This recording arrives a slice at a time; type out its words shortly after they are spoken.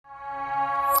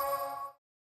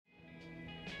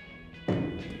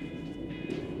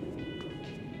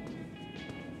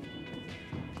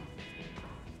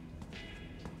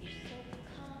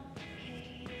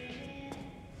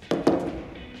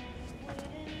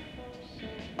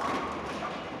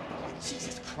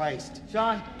Christ.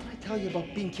 John, what did I tell you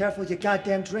about being careful with your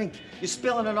goddamn drink? You're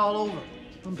spilling it all over.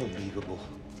 Unbelievable.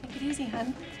 Take it easy,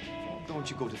 hun. Oh, don't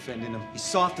you go defending him. He's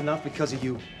soft enough because of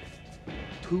you.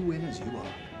 2 winners you are.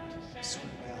 I swear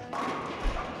well.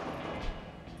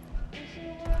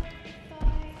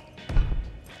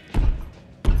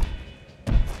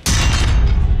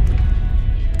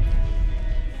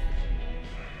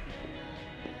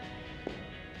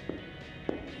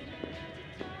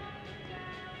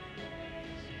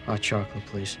 Hot chocolate,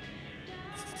 please.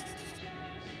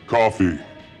 Coffee.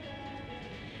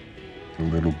 A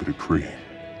little bit of cream.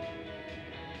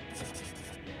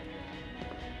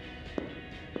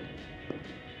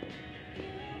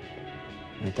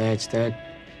 My dad's dead.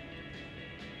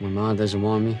 My mom doesn't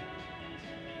want me.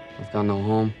 I've got no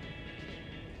home.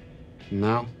 And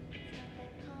now,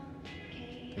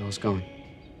 Bill's going.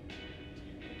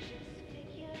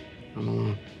 I'm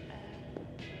alone.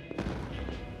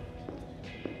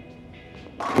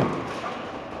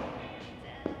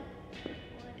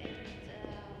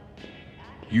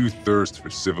 You thirst for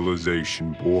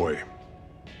civilization, boy.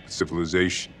 But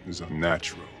civilization is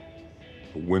unnatural,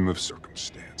 a whim of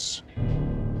circumstance.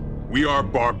 We are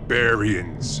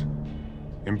barbarians,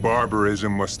 and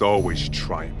barbarism must always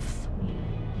triumph.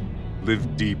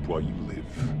 Live deep while you live.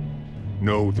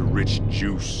 Know the rich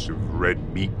juice of red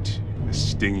meat, the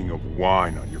stinging of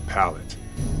wine on your palate,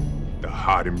 the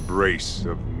hot embrace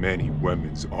of many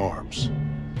women's arms.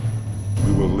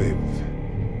 We will live.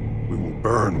 We will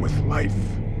burn with life.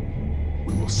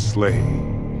 We will slay.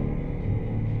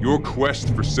 Your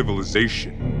quest for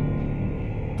civilization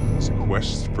is a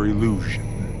quest for illusion.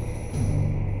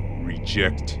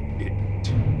 Reject it.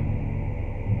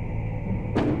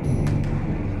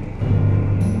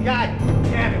 God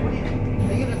damn it, what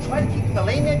are you gonna try to keep him the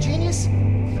lame man genius? I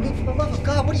mean, for the love of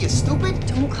God, what are you, stupid?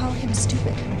 Don't call him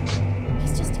stupid.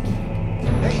 He's just a kid.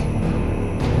 Hey,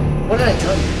 what did I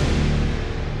tell you?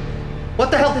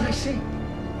 What the hell did I say?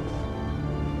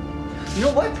 You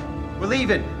know what? We're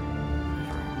leaving.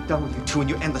 I'm done with you two and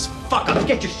your endless fuck-ups.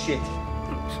 Get your shit.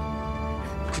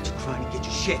 Quit your crying and get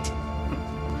your shit.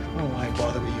 Oh, why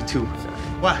bother with you two?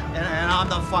 What? And I'm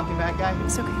the fucking bad guy?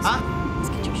 It's okay. Huh? Let's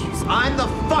get your shoes on. I'm the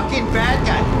fucking bad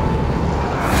guy.